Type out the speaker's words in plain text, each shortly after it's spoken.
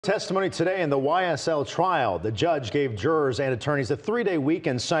Testimony today in the YSL trial. The judge gave jurors and attorneys a 3-day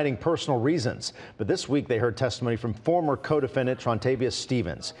weekend citing personal reasons. But this week they heard testimony from former co-defendant Trontavious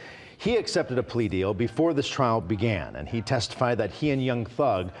Stevens. He accepted a plea deal before this trial began, and he testified that he and Young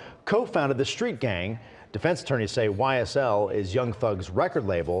Thug co-founded the street gang. Defense attorneys say YSL is Young Thug's record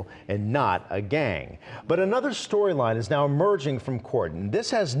label and not a gang. But another storyline is now emerging from court, and this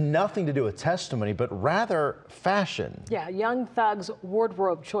has nothing to do with testimony, but rather fashion. Yeah, Young Thug's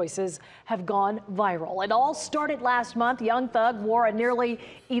wardrobe choices have gone viral. It all started last month. Young Thug wore a nearly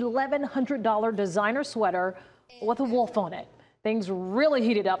 $1,100 designer sweater with a wolf on it. Things really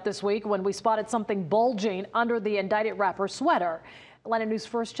heated up this week when we spotted something bulging under the indicted rapper's sweater. Atlanta News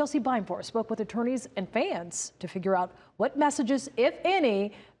First Chelsea Beinfor spoke with attorneys and fans to figure out what messages, if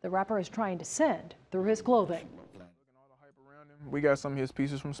any, the rapper is trying to send through his clothing. We got some of his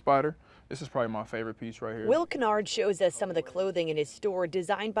pieces from Spider. This is probably my favorite piece right here. Will Kennard shows us some of the clothing in his store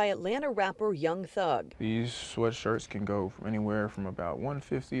designed by Atlanta rapper Young Thug. These sweatshirts can go from anywhere from about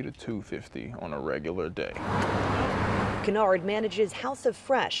 $150 to $250 on a regular day. Kennard manages House of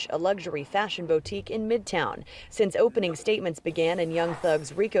Fresh, a luxury fashion boutique in Midtown. Since opening statements began in Young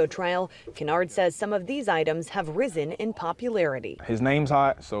Thug's RICO trial, Kennard says some of these items have risen in popularity. His name's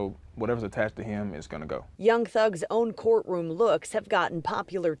hot, so whatever's attached to him is gonna go. Young Thug's own courtroom looks have gotten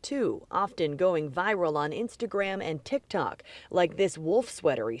popular too, often going viral on Instagram and TikTok, like this wolf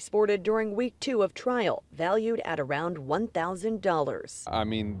sweater he sported during week 2 of trial, valued at around $1,000. I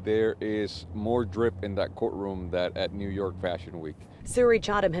mean, there is more drip in that courtroom than at New York Fashion Week. Suri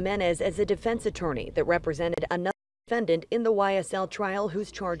Chatham Jimenez is a defense attorney that represented another defendant in the YSL trial whose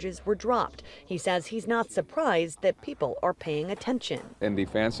charges were dropped. He says he's not surprised that people are paying attention. And the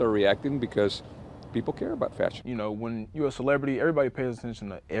fans are reacting because people care about fashion. You know, when you're a celebrity, everybody pays attention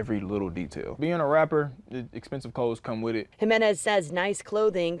to every little detail. Being a rapper, expensive clothes come with it. Jimenez says nice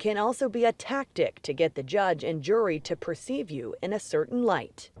clothing can also be a tactic to get the judge and jury to perceive you in a certain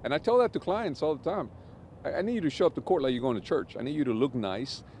light. And I tell that to clients all the time. I need you to show up to court like you're going to church. I need you to look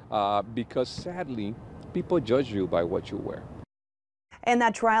nice because sadly, people judge you by what you wear. And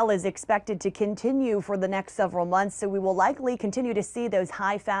that trial is expected to continue for the next several months, so we will likely continue to see those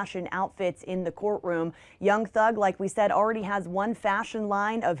high fashion outfits in the courtroom. Young Thug, like we said, already has one fashion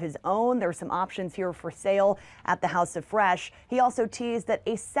line of his own. There's some options here for sale at the House of Fresh. He also teased that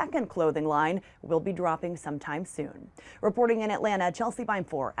a second clothing line will be dropping sometime soon. Reporting in Atlanta, Chelsea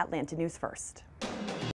Beinfor, Atlanta News First.